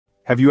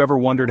Have you ever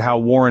wondered how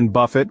Warren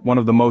Buffett, one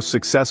of the most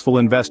successful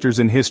investors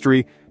in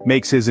history,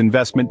 makes his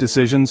investment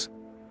decisions?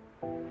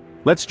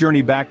 Let's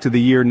journey back to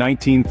the year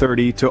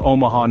 1930 to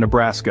Omaha,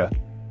 Nebraska.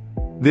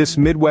 This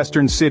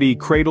Midwestern city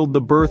cradled the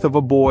birth of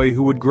a boy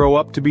who would grow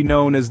up to be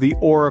known as the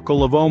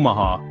Oracle of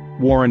Omaha,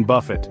 Warren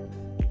Buffett.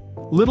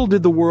 Little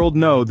did the world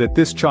know that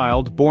this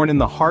child, born in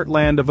the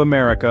heartland of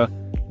America,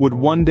 would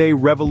one day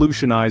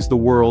revolutionize the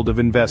world of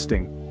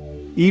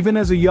investing. Even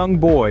as a young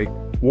boy,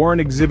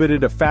 Warren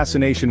exhibited a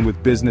fascination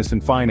with business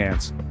and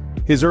finance.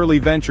 His early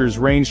ventures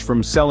ranged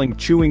from selling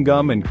chewing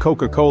gum and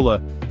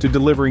Coca-Cola to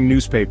delivering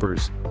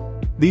newspapers.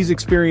 These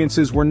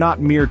experiences were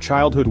not mere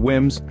childhood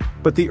whims,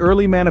 but the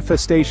early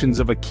manifestations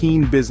of a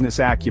keen business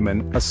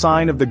acumen, a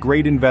sign of the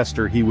great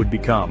investor he would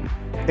become.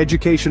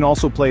 Education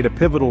also played a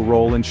pivotal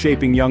role in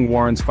shaping young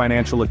Warren's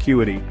financial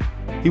acuity.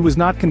 He was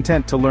not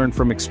content to learn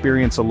from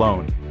experience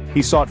alone.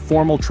 He sought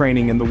formal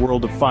training in the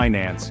world of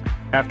finance.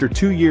 After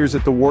 2 years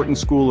at the Wharton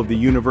School of the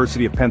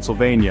University of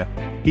Pennsylvania,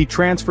 he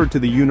transferred to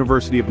the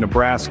University of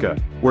Nebraska,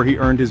 where he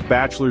earned his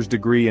bachelor's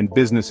degree in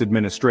business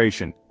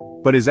administration.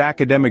 But his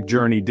academic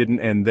journey didn't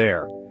end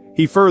there.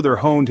 He further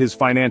honed his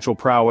financial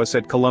prowess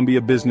at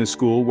Columbia Business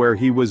School, where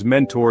he was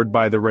mentored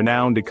by the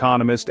renowned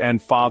economist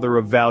and father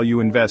of value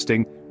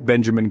investing,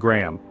 Benjamin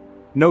Graham.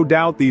 No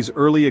doubt these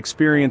early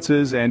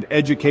experiences and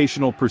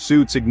educational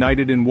pursuits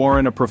ignited in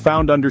Warren a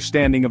profound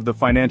understanding of the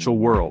financial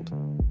world.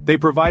 They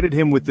provided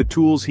him with the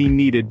tools he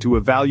needed to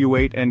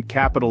evaluate and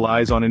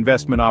capitalize on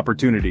investment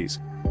opportunities.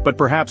 But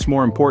perhaps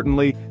more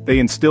importantly, they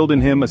instilled in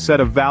him a set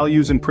of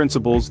values and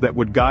principles that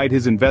would guide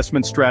his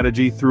investment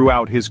strategy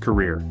throughout his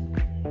career.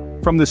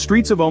 From the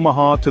streets of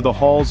Omaha to the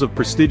halls of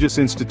prestigious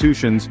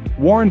institutions,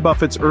 Warren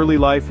Buffett's early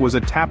life was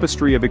a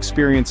tapestry of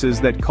experiences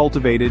that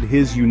cultivated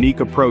his unique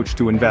approach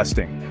to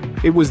investing.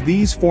 It was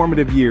these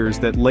formative years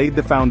that laid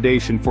the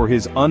foundation for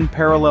his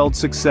unparalleled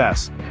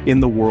success in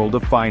the world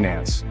of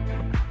finance.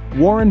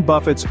 Warren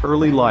Buffett's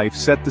early life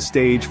set the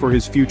stage for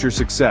his future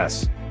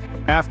success.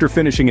 After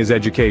finishing his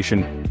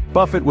education,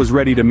 Buffett was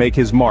ready to make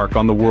his mark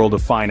on the world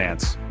of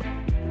finance.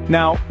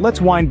 Now, let's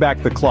wind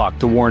back the clock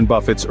to Warren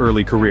Buffett's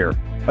early career,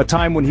 a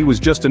time when he was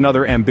just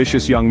another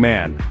ambitious young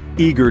man,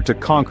 eager to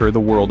conquer the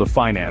world of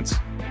finance.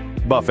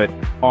 Buffett,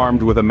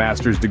 armed with a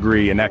master's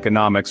degree in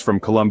economics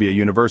from Columbia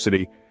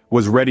University,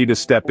 was ready to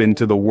step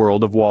into the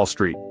world of Wall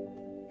Street.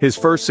 His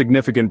first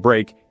significant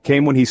break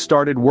came when he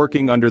started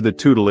working under the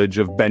tutelage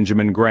of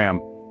Benjamin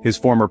Graham, his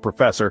former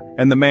professor,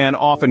 and the man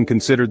often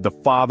considered the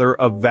father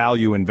of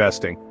value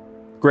investing.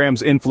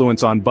 Graham's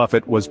influence on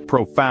Buffett was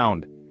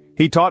profound.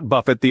 He taught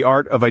Buffett the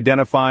art of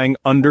identifying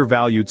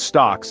undervalued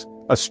stocks,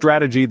 a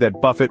strategy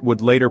that Buffett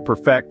would later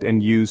perfect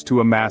and use to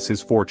amass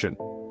his fortune.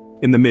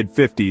 In the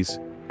mid-50s,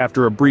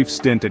 after a brief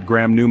stint at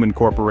Graham-Newman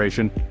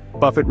Corporation,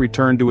 Buffett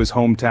returned to his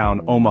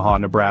hometown, Omaha,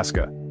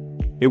 Nebraska.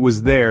 It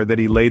was there that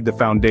he laid the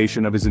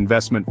foundation of his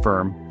investment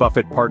firm,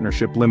 Buffett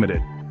Partnership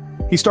Limited.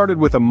 He started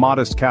with a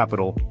modest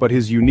capital, but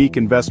his unique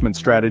investment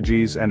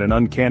strategies and an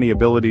uncanny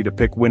ability to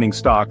pick winning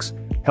stocks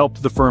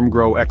helped the firm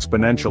grow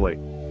exponentially.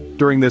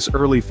 During this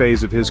early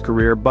phase of his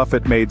career,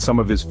 Buffett made some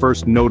of his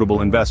first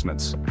notable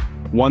investments.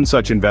 One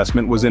such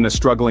investment was in a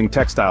struggling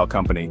textile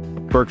company,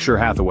 Berkshire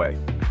Hathaway.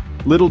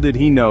 Little did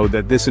he know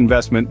that this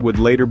investment would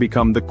later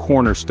become the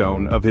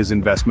cornerstone of his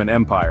investment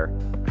empire.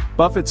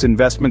 Buffett's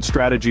investment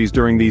strategies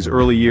during these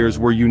early years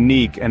were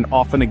unique and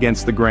often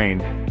against the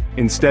grain.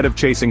 Instead of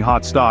chasing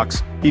hot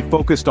stocks, he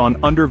focused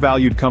on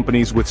undervalued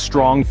companies with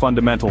strong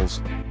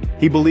fundamentals.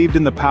 He believed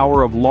in the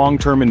power of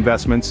long-term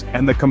investments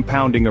and the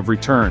compounding of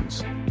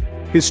returns.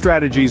 His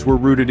strategies were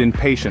rooted in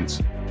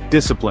patience,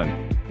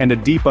 discipline, and a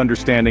deep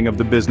understanding of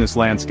the business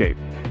landscape.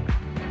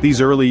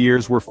 These early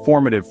years were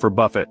formative for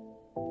Buffett.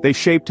 They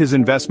shaped his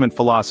investment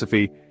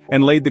philosophy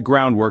and laid the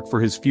groundwork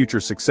for his future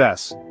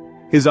success.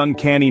 His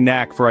uncanny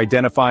knack for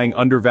identifying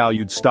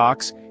undervalued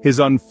stocks, his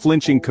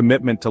unflinching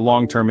commitment to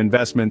long-term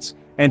investments,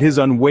 and his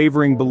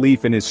unwavering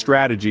belief in his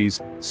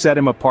strategies set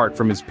him apart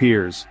from his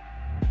peers.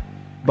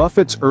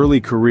 Buffett's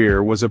early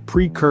career was a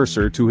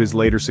precursor to his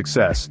later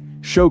success,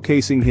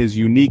 showcasing his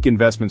unique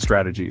investment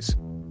strategies.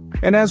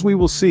 And as we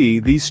will see,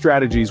 these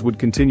strategies would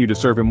continue to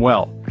serve him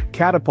well,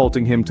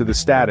 catapulting him to the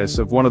status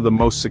of one of the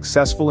most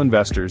successful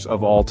investors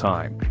of all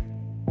time.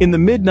 In the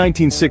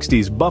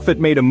mid-1960s, Buffett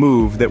made a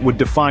move that would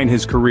define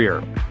his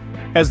career.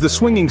 As the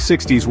swinging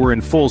 60s were in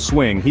full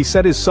swing, he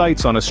set his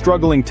sights on a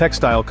struggling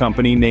textile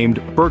company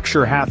named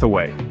Berkshire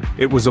Hathaway.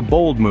 It was a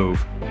bold move,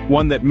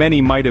 one that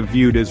many might have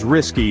viewed as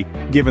risky,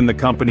 given the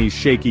company's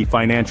shaky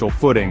financial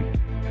footing.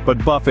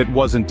 But Buffett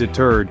wasn't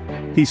deterred.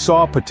 He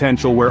saw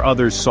potential where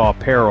others saw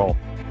peril.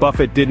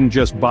 Buffett didn't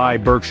just buy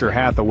Berkshire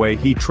Hathaway,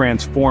 he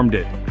transformed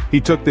it. He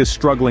took this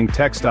struggling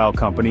textile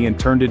company and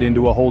turned it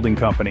into a holding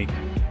company.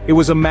 It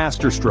was a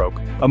masterstroke,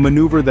 a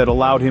maneuver that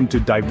allowed him to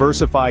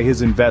diversify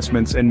his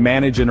investments and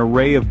manage an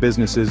array of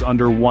businesses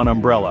under one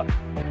umbrella.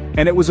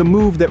 And it was a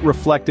move that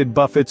reflected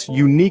Buffett's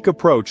unique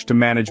approach to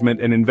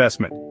management and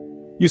investment.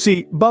 You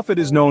see, Buffett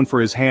is known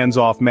for his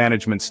hands-off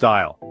management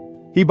style.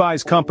 He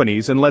buys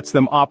companies and lets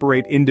them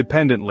operate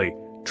independently,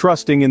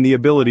 trusting in the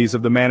abilities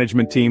of the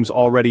management teams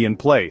already in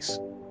place.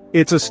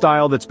 It's a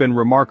style that's been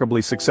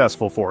remarkably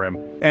successful for him,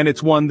 and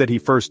it's one that he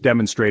first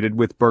demonstrated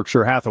with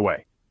Berkshire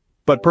Hathaway.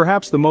 But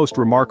perhaps the most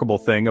remarkable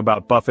thing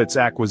about Buffett's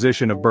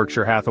acquisition of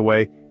Berkshire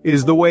Hathaway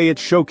is the way it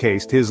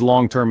showcased his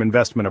long-term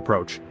investment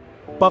approach.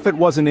 Buffett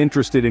wasn't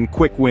interested in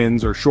quick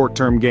wins or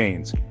short-term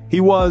gains.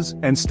 He was,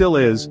 and still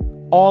is,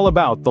 all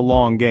about the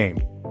long game.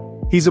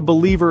 He's a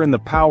believer in the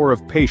power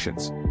of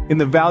patience, in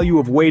the value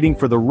of waiting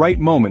for the right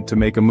moment to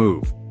make a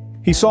move.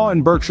 He saw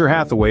in Berkshire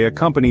Hathaway a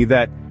company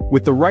that,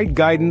 with the right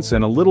guidance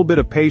and a little bit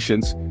of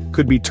patience,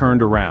 could be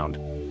turned around.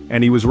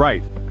 And he was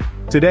right.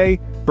 Today,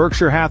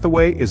 Berkshire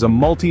Hathaway is a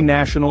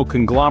multinational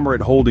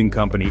conglomerate holding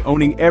company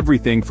owning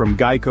everything from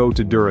Geico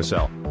to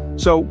Duracell.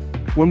 So,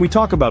 when we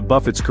talk about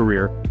Buffett's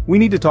career, we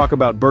need to talk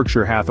about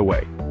Berkshire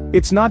Hathaway.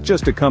 It's not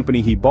just a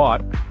company he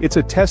bought, it's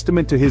a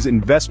testament to his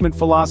investment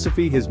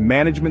philosophy, his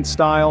management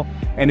style,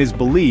 and his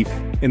belief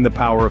in the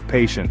power of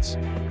patience.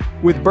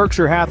 With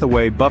Berkshire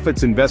Hathaway,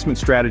 Buffett's investment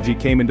strategy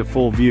came into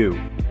full view.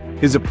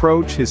 His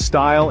approach, his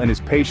style, and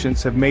his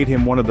patience have made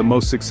him one of the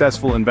most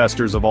successful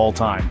investors of all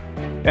time.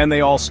 And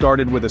they all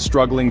started with a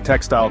struggling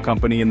textile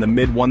company in the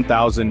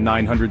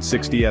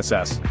mid-1960s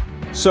SS.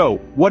 So,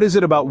 what is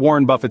it about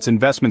Warren Buffett's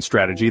investment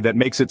strategy that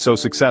makes it so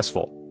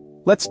successful?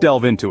 Let's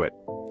delve into it.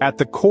 At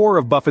the core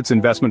of Buffett's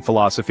investment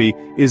philosophy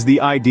is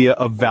the idea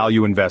of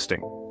value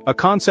investing. A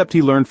concept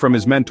he learned from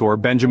his mentor,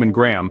 Benjamin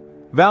Graham.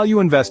 Value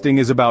investing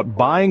is about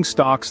buying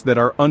stocks that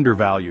are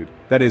undervalued,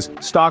 that is,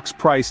 stocks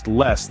priced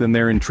less than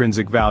their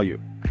intrinsic value.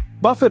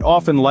 Buffett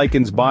often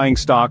likens buying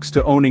stocks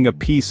to owning a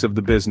piece of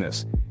the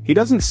business. He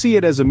doesn't see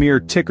it as a mere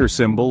ticker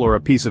symbol or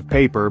a piece of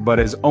paper, but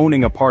as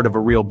owning a part of a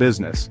real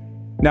business.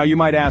 Now you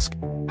might ask,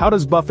 how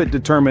does Buffett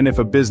determine if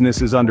a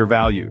business is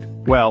undervalued?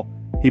 Well,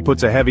 he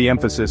puts a heavy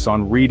emphasis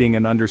on reading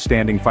and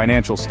understanding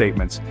financial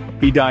statements.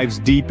 He dives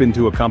deep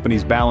into a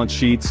company's balance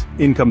sheets,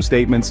 income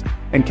statements,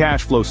 and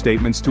cash flow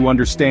statements to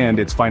understand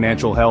its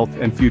financial health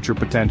and future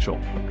potential.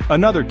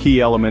 Another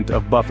key element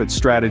of Buffett's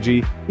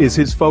strategy is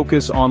his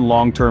focus on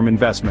long-term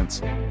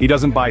investments. He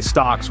doesn't buy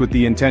stocks with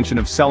the intention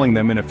of selling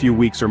them in a few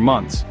weeks or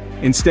months.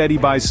 Instead, he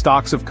buys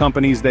stocks of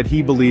companies that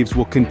he believes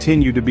will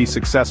continue to be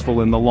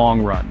successful in the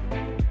long run.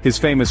 His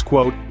famous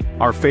quote,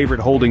 "Our favorite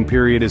holding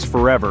period is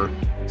forever,"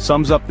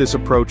 sums up this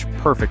approach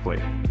perfectly.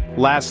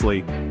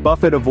 Lastly,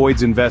 Buffett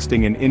avoids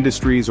investing in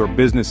industries or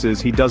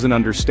businesses he doesn't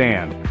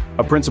understand,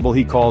 a principle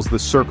he calls the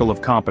circle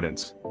of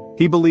competence.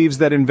 He believes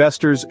that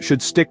investors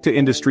should stick to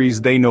industries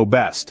they know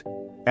best,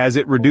 as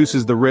it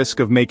reduces the risk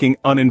of making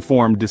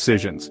uninformed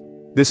decisions.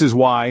 This is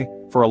why,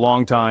 for a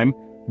long time,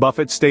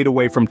 Buffett stayed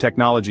away from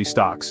technology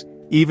stocks,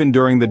 even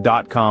during the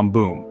dot-com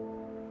boom.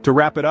 To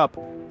wrap it up,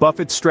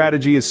 Buffett's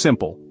strategy is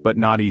simple, but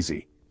not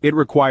easy. It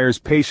requires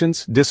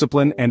patience,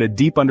 discipline, and a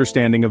deep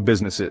understanding of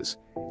businesses.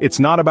 It's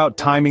not about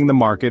timing the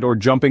market or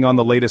jumping on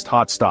the latest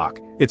hot stock.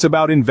 It's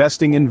about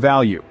investing in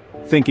value,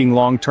 thinking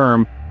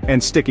long-term,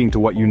 and sticking to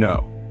what you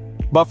know.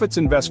 Buffett's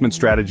investment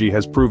strategy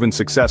has proven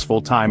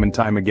successful time and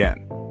time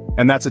again.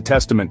 And that's a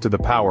testament to the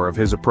power of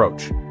his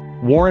approach.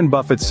 Warren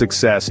Buffett's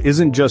success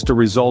isn't just a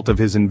result of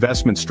his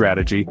investment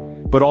strategy,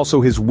 but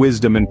also his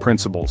wisdom and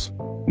principles.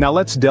 Now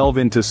let's delve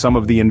into some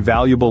of the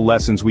invaluable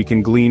lessons we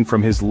can glean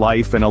from his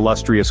life and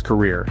illustrious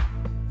career.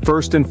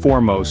 First and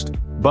foremost,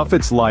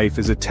 Buffett's life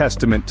is a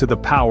testament to the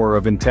power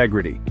of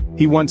integrity.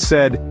 He once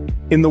said,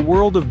 "In the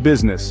world of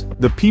business,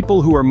 the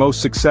people who are most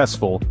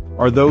successful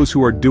are those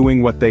who are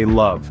doing what they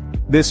love."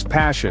 This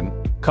passion,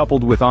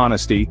 coupled with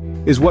honesty,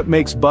 is what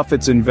makes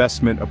Buffett's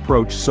investment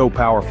approach so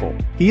powerful.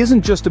 He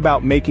isn't just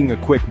about making a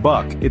quick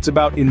buck, it's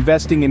about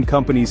investing in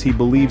companies he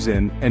believes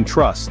in and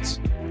trusts.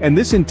 And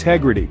this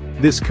integrity,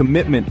 this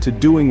commitment to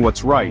doing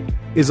what's right,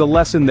 is a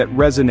lesson that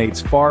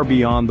resonates far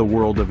beyond the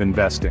world of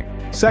investing.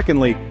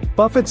 Secondly,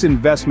 Buffett's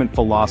investment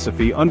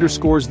philosophy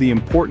underscores the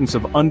importance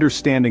of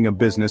understanding a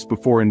business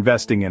before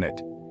investing in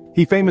it.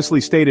 He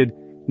famously stated,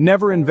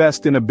 "Never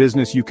invest in a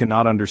business you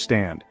cannot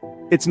understand."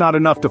 It's not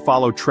enough to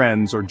follow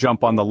trends or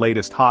jump on the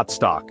latest hot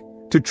stock.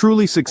 To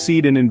truly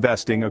succeed in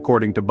investing,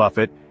 according to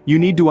Buffett, you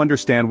need to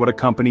understand what a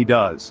company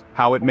does,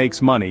 how it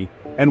makes money,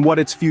 and what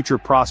its future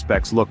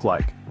prospects look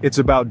like. It's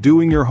about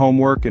doing your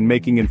homework and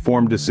making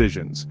informed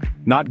decisions,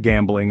 not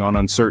gambling on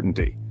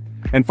uncertainty.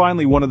 And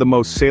finally, one of the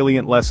most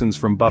salient lessons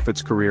from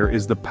Buffett's career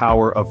is the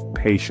power of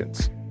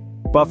patience.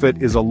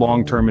 Buffett is a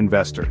long-term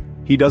investor.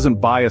 He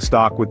doesn't buy a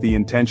stock with the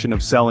intention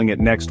of selling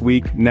it next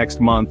week, next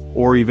month,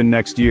 or even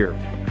next year.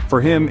 For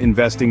him,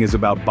 investing is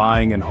about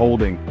buying and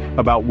holding,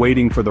 about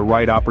waiting for the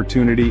right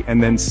opportunity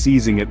and then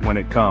seizing it when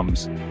it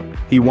comes.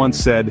 He once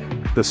said,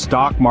 "The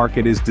stock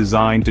market is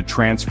designed to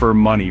transfer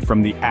money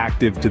from the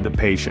active to the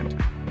patient."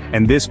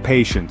 And this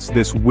patience,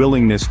 this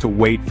willingness to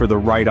wait for the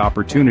right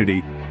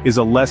opportunity, is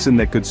a lesson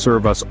that could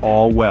serve us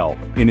all well,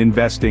 in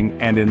investing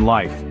and in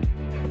life.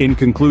 In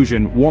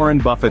conclusion, Warren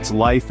Buffett's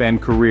life and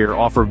career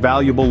offer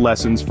valuable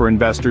lessons for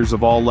investors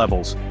of all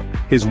levels.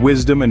 His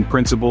wisdom and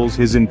principles,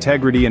 his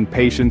integrity and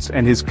patience,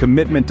 and his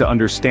commitment to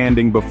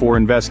understanding before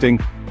investing,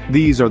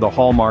 these are the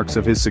hallmarks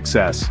of his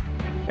success.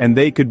 And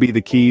they could be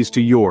the keys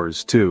to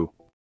yours, too.